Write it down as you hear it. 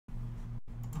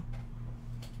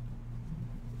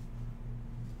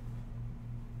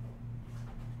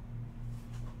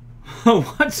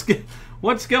what's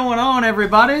what's going on,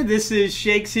 everybody? This is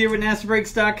Shakes here with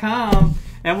NastyBreaks.com,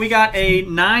 and we got a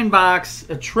 9-box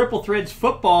Triple Threads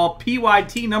Football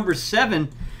PYT number 7.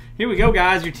 Here we go,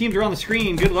 guys. Your teams are on the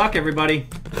screen. Good luck, everybody.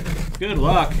 Good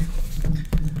luck.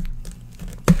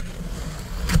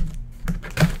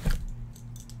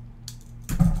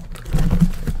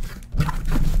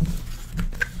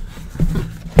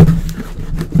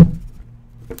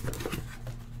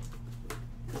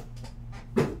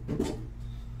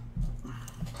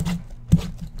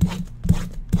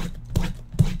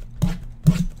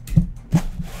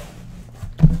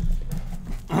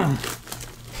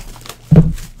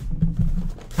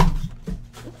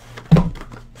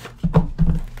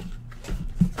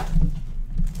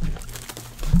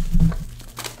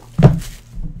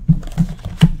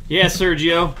 Yeah,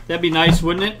 Sergio, that'd be nice,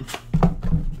 wouldn't it?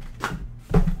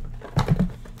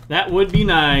 That would be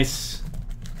nice.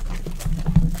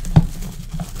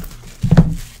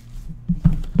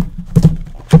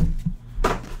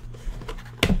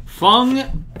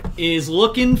 Fung is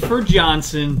looking for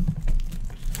Johnson.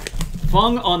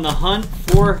 Fung on the hunt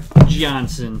for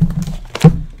Johnson.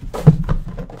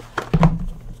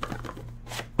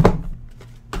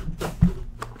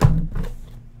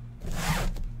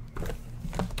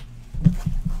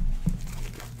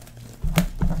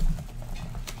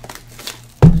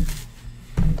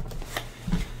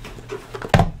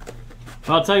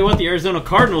 I'll tell you what, the Arizona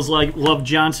Cardinals love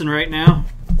Johnson right now.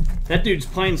 That dude's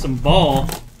playing some ball.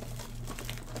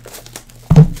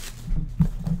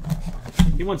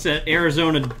 He wants that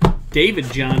Arizona David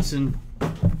Johnson.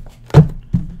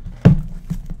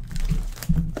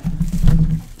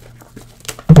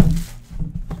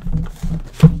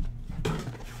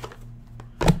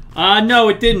 No,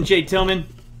 it didn't, Jay Tillman.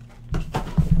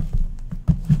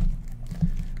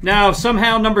 No,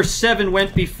 somehow number 7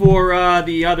 went before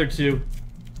the other two.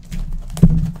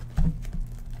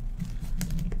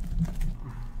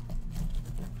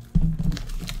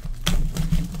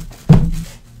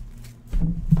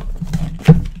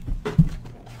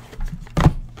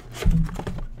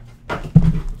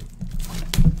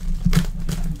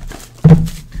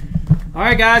 All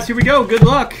right, guys, here we go. Good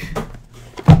luck.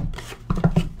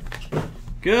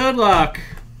 Good luck.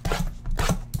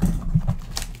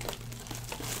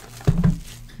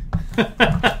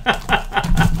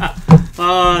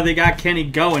 Oh, they got Kenny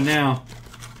going now.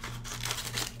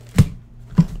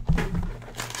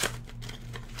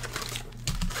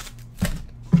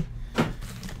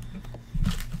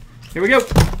 Here we go.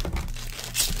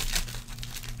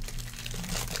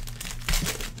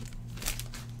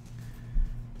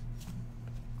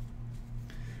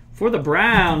 For the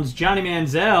Browns, Johnny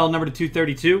Manziel, number to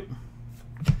 232.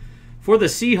 For the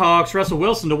Seahawks, Russell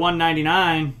Wilson to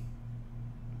 199.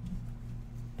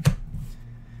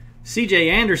 C.J.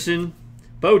 Anderson,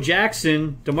 Bo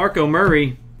Jackson, DeMarco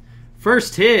Murray.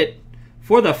 First hit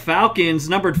for the Falcons,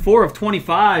 numbered 4 of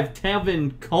 25,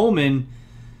 Tevin Coleman.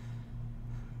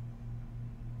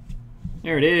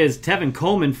 There it is, Tevin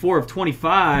Coleman, 4 of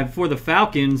 25 for the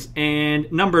Falcons.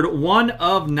 And numbered 1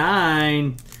 of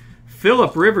 9,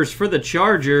 Phillip Rivers for the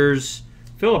Chargers.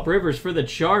 Phillip Rivers for the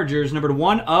Chargers, numbered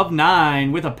 1 of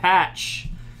 9 with a patch.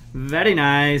 Very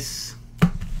nice.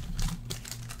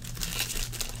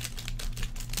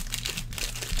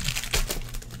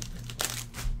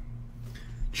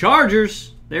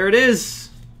 Chargers, there it is.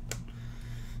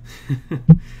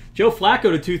 Joe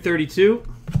Flacco to 232.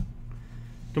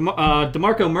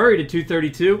 DeMarco Murray to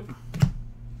 232.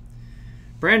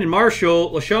 Brandon Marshall,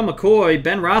 LaShawn McCoy,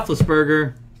 Ben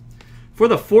Roethlisberger. For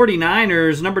the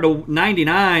 49ers, number to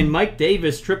 99, Mike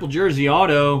Davis, triple jersey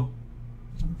auto.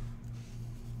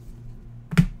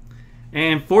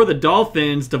 And for the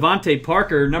Dolphins, Devontae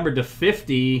Parker, number to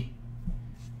 50.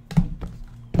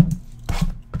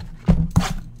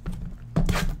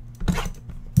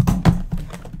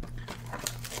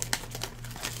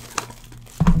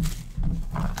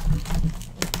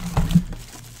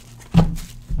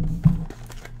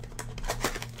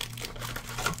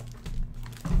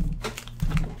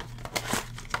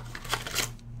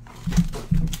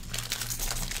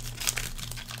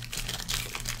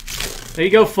 There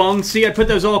you go, Fung. See, I put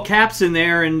those all caps in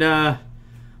there and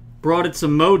brought it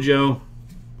some mojo.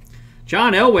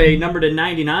 John Elway, number to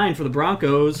 99 for the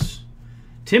Broncos.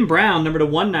 Tim Brown, number to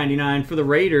 199 for the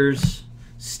Raiders.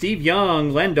 Steve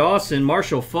Young, Len Dawson,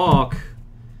 Marshall Faulk.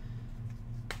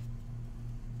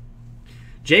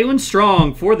 Jalen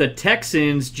Strong for the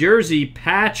Texans, jersey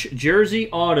patch, jersey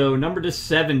auto, number to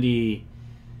 70.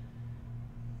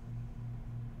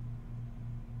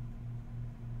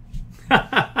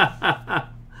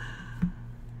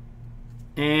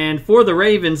 And And for the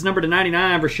Ravens, number to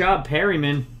 99, Rashad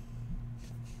Perryman.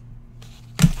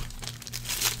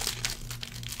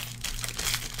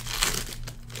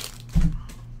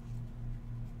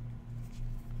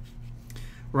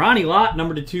 Ronnie Lott,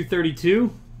 number to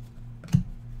 232.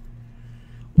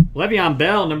 Le'Veon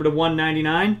Bell, number to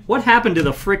 199. What happened to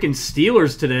the frickin'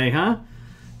 Steelers today, huh?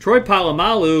 Troy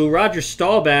Polamalu, Roger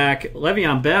Staubach,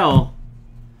 Le'Veon Bell.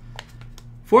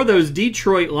 For those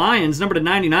Detroit Lions, number to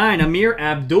 99, Amir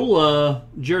Abdullah,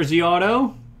 jersey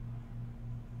auto.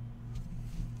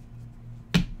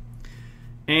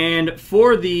 And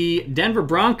for the Denver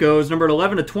Broncos, number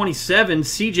 11 to 27,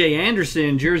 C.J.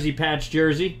 Anderson, jersey patch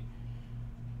jersey.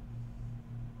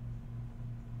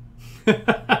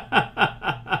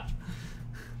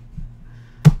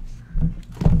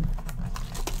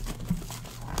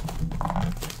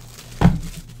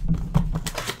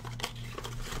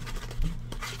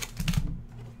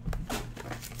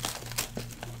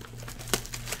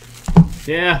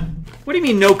 Yeah. What do you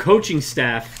mean no coaching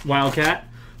staff, Wildcat?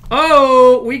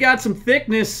 Oh, we got some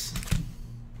thickness.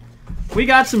 We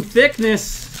got some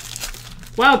thickness.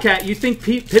 Wildcat, you think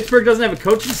Pittsburgh doesn't have a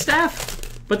coaching staff?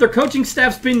 But their coaching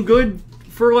staff's been good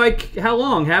for, like, how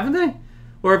long, haven't they?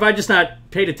 Or have I just not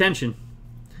paid attention?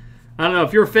 I don't know.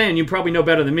 If you're a fan, you probably know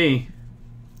better than me.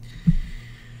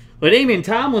 LaDainian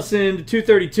Tomlinson to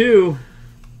 232.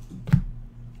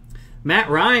 Matt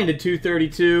Ryan to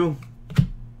 232.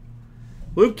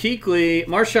 Luke Kuechly,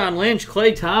 Marshawn Lynch,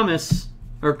 Clay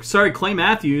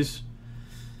Matthews.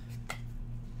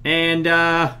 And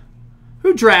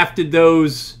who drafted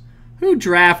those? Who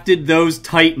drafted those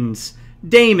Titans?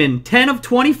 Damon, 10 of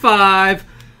 25.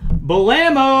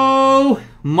 Belamo,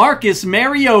 Marcus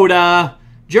Mariota,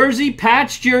 jersey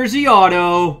patch, jersey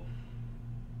auto.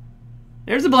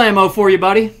 There's a Belamo for you,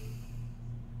 buddy.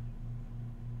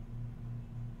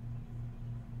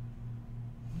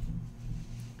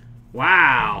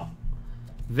 Wow.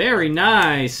 Very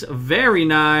nice. Very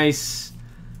nice.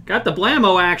 Got the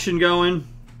Belamo action going.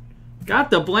 Got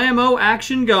the Belamo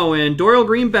action going. Dorial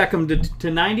Green Beckham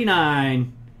to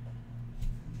 99.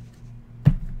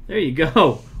 There you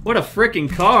go. What a freaking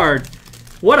card.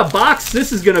 What a box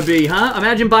this is going to be, huh?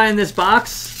 Imagine buying this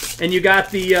box and you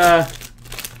got the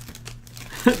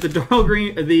the Dorial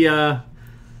Green,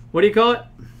 what do you call it?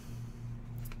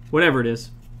 Whatever it is.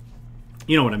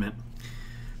 You know what I meant.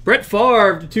 Brett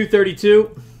Favre to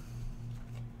 232.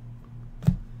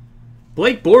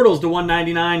 Blake Bortles to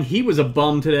 199. He was a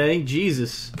bum today.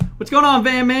 Jesus. What's going on,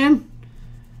 Van Man?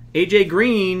 AJ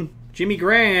Green, Jimmy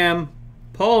Graham,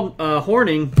 Paul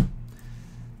Horning.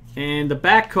 And the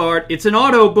back card, it's an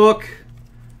auto book.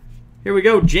 Here we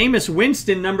go. Jameis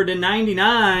Winston, number to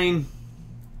 99.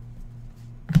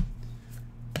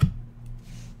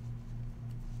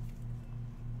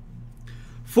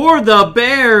 For the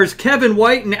Bears, Kevin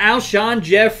White and Alshon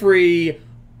Jeffrey.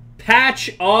 Patch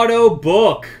auto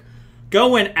book.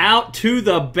 Going out to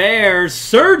the Bears.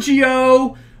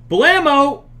 Sergio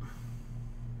Belamo.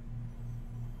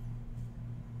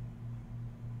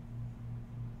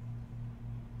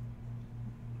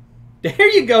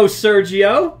 There you go,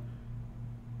 Sergio.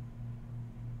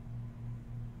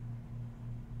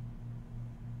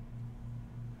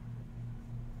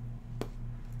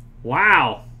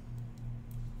 Wow.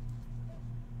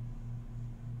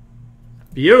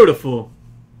 Beautiful.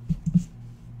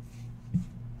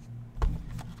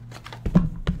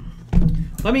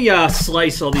 Let me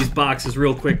slice all these boxes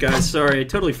real quick, guys. Sorry, I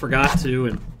totally forgot to.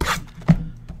 And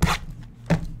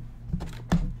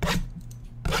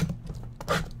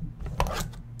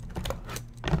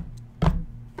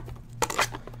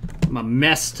I'm a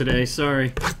mess today.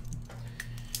 Sorry.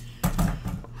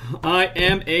 I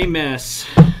am a mess.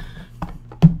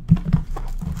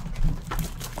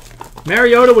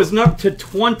 Mariota was up to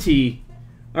 20.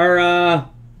 Or,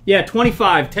 yeah,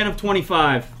 25. 10 of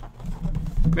 25.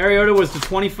 Mariota was to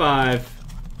 25.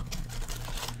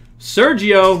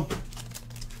 Sergio.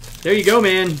 There you go,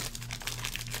 man.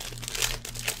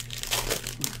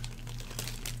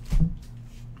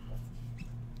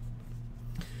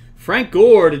 Frank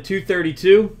Gore to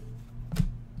 232.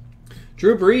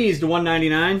 Drew Brees to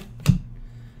 199.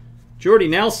 Jordy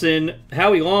Nelson,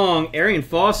 Howie Long, Arian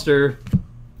Foster.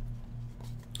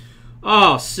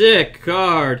 Oh, sick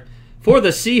card. For the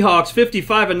Seahawks,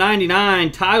 55 of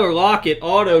 99. Tyler Lockett,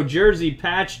 auto, jersey,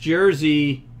 patch,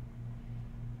 jersey.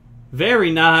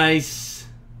 Very nice.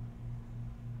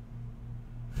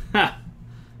 Ha.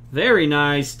 Very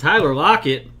nice. Tyler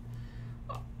Lockett.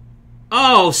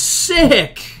 Oh,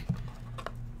 sick.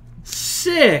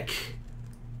 Sick.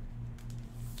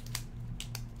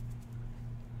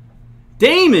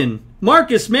 Damon.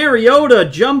 Marcus Mariota,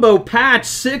 Jumbo Patch,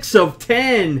 6 of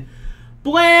 10.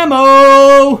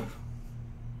 Blammo!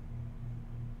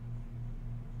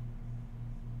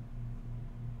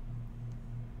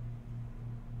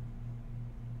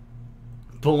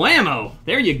 Blammo!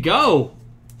 There you go.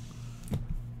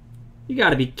 You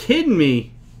gotta be kidding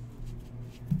me.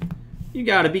 You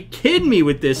gotta be kidding me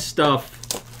with this stuff.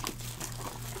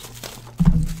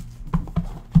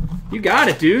 You got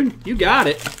it, dude. You got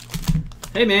it.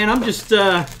 Hey, man, I'm just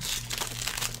trying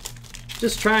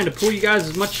to pull you guys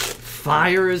as much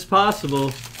fire as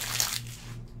possible.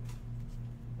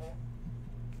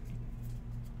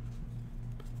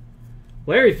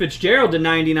 Larry Fitzgerald to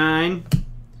 99.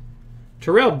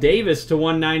 Terrell Davis to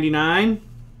 199.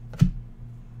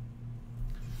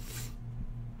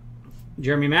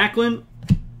 Jeremy Maclin.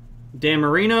 Dan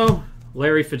Marino.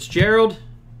 Larry Fitzgerald.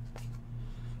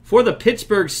 For the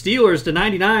Pittsburgh Steelers to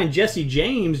 99, Jesse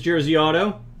James, jersey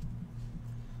auto.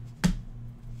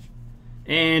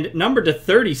 And number to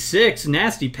 36,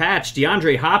 nasty patch,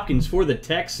 DeAndre Hopkins for the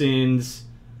Texans.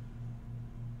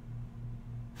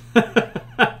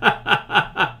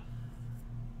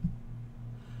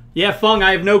 Yeah, Fung,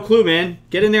 I have no clue, man.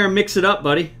 Get in there and mix it up,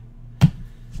 buddy.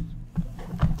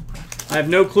 I have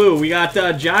no clue. We got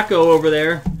Jocko over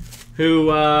there, who,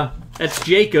 that's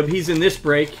Jacob. He's in this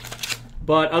break.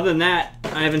 But other than that,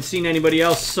 I haven't seen anybody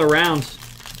else around.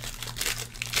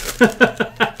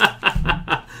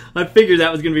 I figured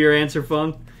that was going to be your answer,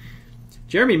 Fung.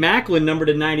 Jeremy Maclin, number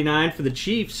to 99 for the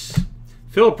Chiefs.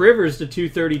 Phillip Rivers to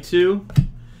 232.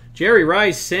 Jerry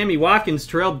Rice, Sammy Watkins,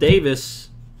 Terrell Davis.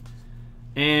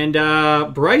 And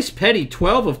Bryce Petty,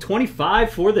 12 of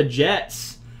 25 for the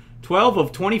Jets. 12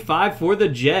 of 25 for the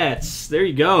Jets. There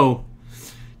you go.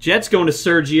 Jets going to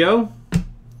Sergio.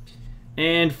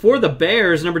 And for the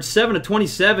Bears, number 7 of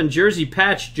 27, jersey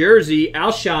patch jersey,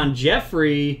 Alshon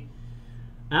Jeffrey.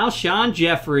 Alshon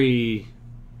Jeffrey.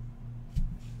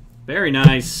 Very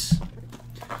nice.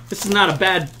 This is not a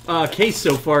bad case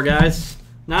so far, guys.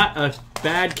 Not a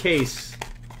bad case.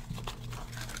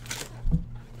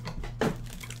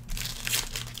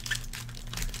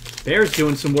 Bears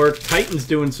doing some work. Titans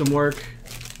doing some work.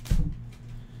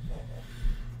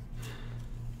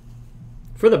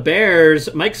 For the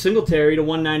Bears, Mike Singletary to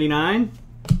 199.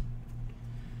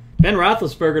 Ben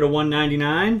Roethlisberger to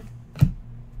 199.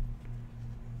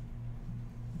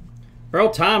 Earl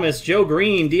Thomas, Joe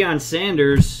Green, Deion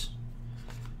Sanders.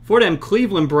 For them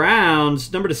Cleveland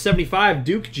Browns, number to 75,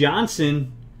 Duke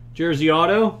Johnson, jersey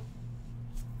auto.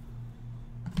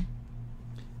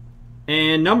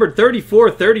 And number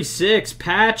 34-36,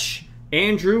 patch,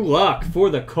 Andrew Luck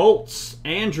for the Colts.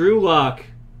 Andrew Luck.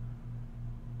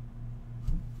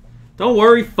 Don't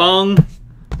worry, Fung.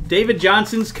 David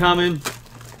Johnson's coming.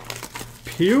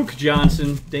 Puke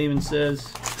Johnson, Damon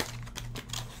says.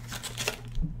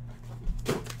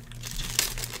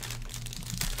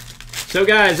 So,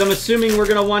 guys, I'm assuming we're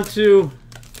going to want to...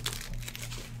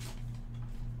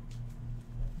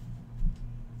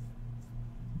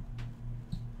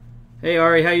 Hey,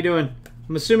 Ari, how you doing?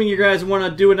 I'm assuming you guys want to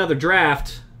do another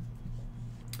draft.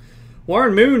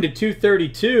 Warren Moon to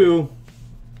 232.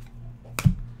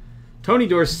 Tony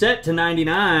Dorsett to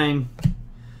 99.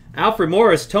 Alfred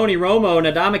Morris, Tony Romo, and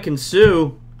Ndamukong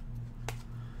Suh.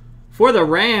 For the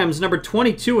Rams, number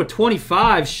 22 of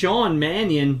 25, Sean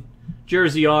Mannion,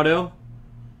 jersey auto.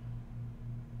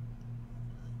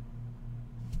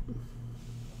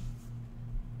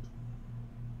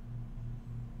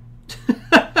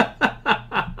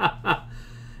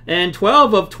 And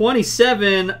 12 of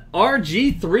 27,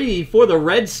 RG3 for the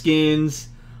Redskins.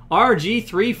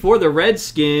 RG3 for the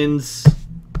Redskins.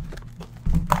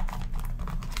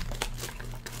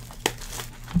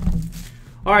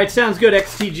 All right, sounds good,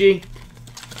 XTG.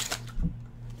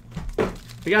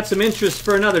 We got some interest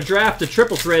for another draft of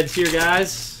triple threads here,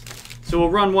 guys. So we'll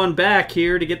run one back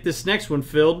here to get this next one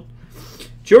filled.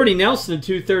 Jordy Nelson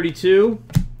to 232.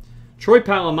 Troy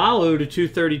Polamalu to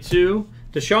 232.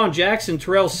 Deshaun Jackson,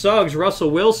 Terrell Suggs,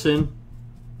 Russell Wilson.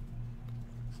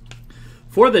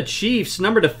 For the Chiefs,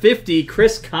 number to 50,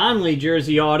 Chris Conley,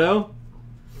 jersey auto.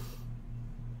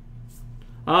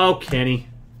 Oh, Kenny.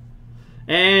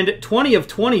 And 20 of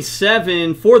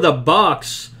 27 for the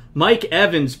Bucks, Mike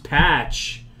Evans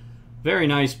patch. Very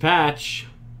nice patch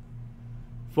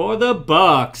for the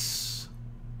Bucks.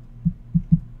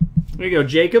 There you go,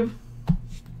 Jacob.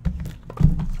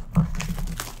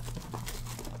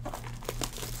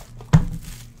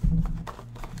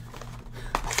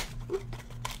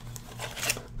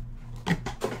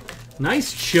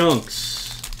 Nice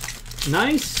chunks.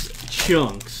 Nice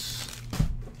chunks.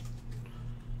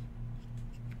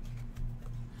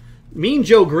 Mean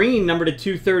Joe Green, number to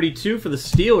 232 for the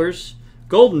Steelers.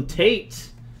 Golden Tate,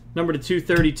 number to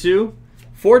 232.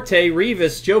 Forte,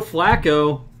 Revis, Joe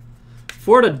Flacco.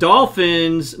 For the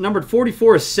Dolphins, numbered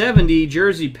 44/70,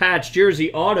 jersey patch,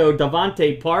 jersey auto,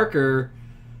 Devontae Parker.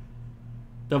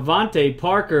 Devontae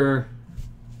Parker.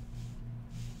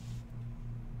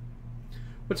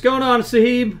 What's going on,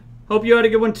 Sahib? Hope you had a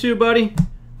good one too, buddy.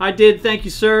 I did, thank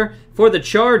you, sir. For the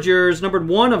Chargers, numbered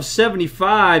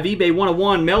 1/75, eBay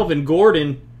 101, Melvin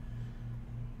Gordon.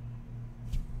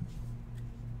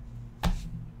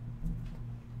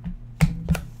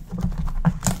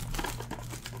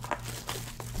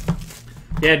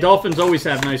 Yeah, Dolphins always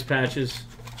have nice patches.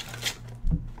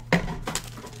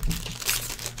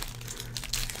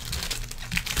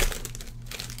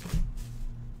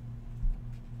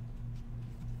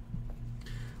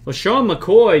 LaShawn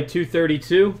McCoy,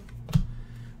 232.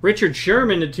 Richard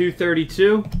Sherman to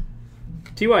 232.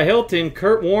 T.Y. Hilton,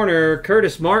 Kurt Warner,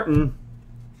 Curtis Martin.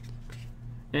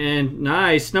 And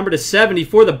nice. Number to 70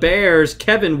 for the Bears,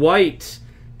 Kevin White.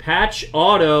 Patch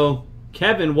auto,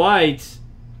 Kevin White.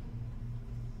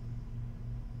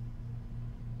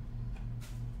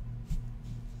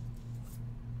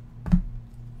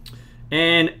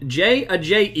 And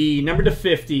J.E., number to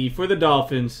 50 for the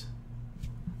Dolphins.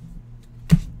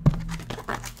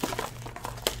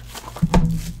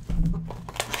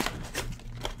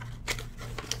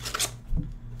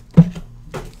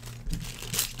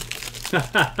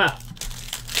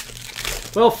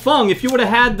 Well, Fung, if you would have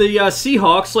had the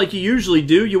Seahawks like you usually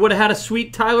do, you would have had a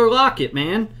sweet Tyler Lockett,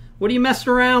 man. What are you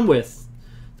messing around with?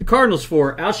 The Cardinals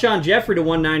for Alshon Jeffrey to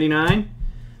 199.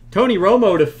 Tony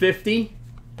Romo to 50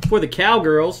 for the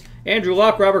Cowgirls. Andrew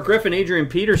Luck, Robert Griffin, Adrian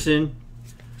Peterson.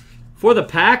 For the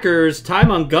Packers, Ty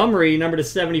Montgomery, number to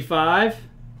 75.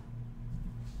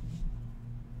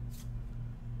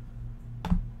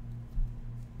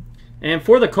 And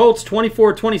for the Colts,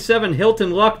 24/27,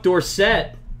 Hilton Luck,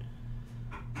 Dorsett.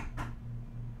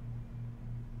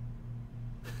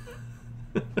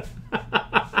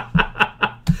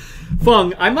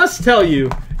 Fung, I must tell you,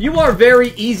 you are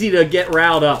very easy to get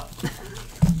riled up.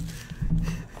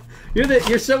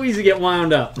 You're so easy to get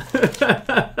wound up.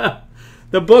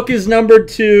 The book is numbered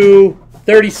to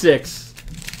 36.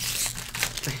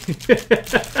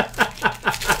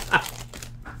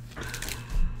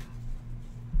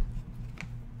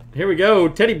 Here we go.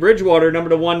 Teddy Bridgewater, number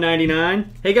to 199.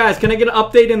 Hey, guys, can I get an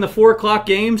update in the 4 o'clock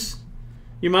games?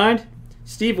 You mind?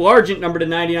 Steve Largent, number to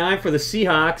 99 for the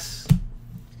Seahawks.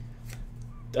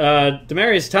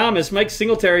 Demaryius Thomas, Mike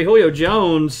Singletary, Julio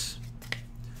Jones.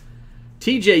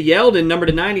 TJ Yeldon, number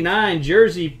to 99.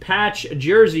 Jersey patch,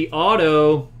 jersey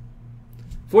auto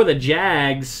for the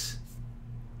Jags.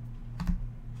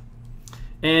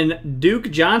 And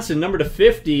Duke Johnson, number to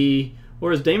 50.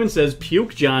 Or as Damon says,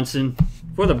 Puke Johnson.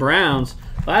 For the Browns.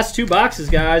 Last 2 boxes,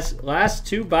 guys. Last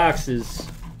 2 boxes.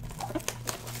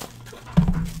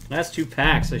 Last 2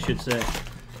 packs, I should say.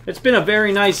 It's been a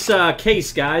very nice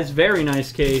case, guys. Very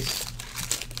nice case.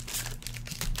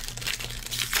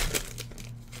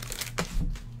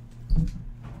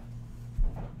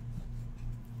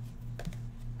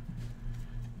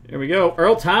 There we go.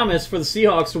 Earl Thomas for the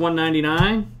Seahawks to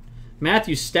 199.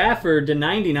 Matthew Stafford to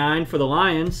 99 for the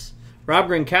Lions. Rob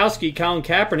Gronkowski, Colin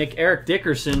Kaepernick, Eric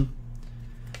Dickerson.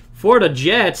 For the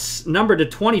Jets, number to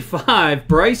 25,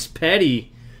 Bryce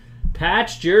Petty.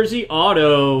 Patch jersey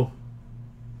auto.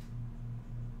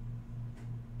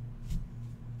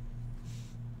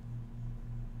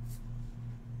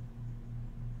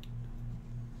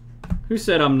 Who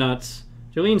said I'm nuts?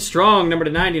 Jolene Strong, number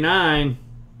to 99.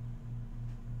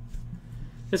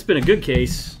 It's been a good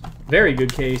case. Very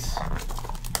good case.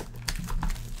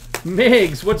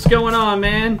 Miggs, what's going on,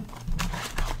 man?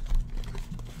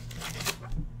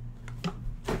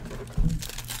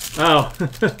 Oh.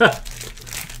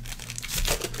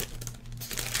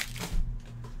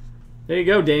 There you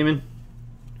go, Damon.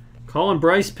 Calling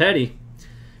Bryce Petty.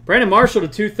 Brandon Marshall to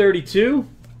 232.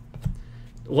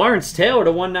 Lawrence Taylor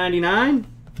to 199.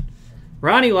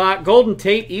 Ronnie Lott, Golden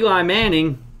Tate, Eli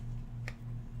Manning.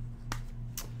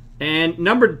 And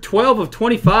number 12 of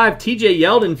 25, TJ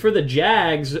Yeldon for the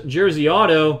Jags, jersey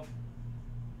auto.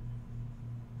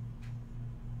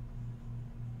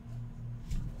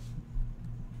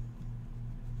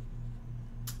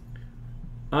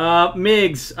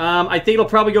 Miggs, I think it'll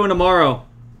probably go in tomorrow.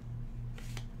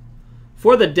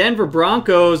 For the Denver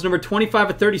Broncos, number 25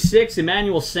 of 36,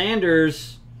 Emmanuel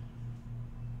Sanders.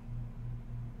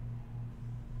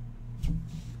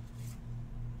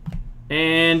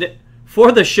 And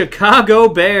for the Chicago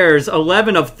Bears,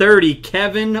 11 of 30,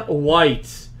 Kevin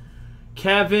White.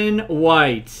 Kevin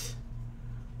White.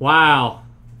 Wow.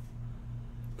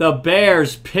 The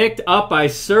Bears picked up by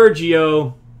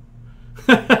Sergio.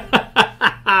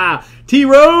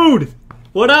 T-Road!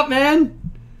 What up, man?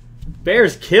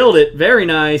 Bears killed it. Very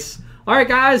nice. All right,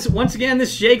 guys. Once again,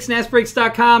 this is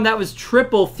JakeSnapsBreaks.com. That was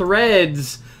Triple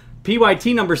Threads.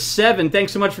 PYT number 7.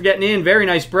 Thanks so much for getting in. Very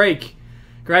nice break.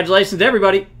 Congratulations to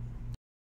everybody.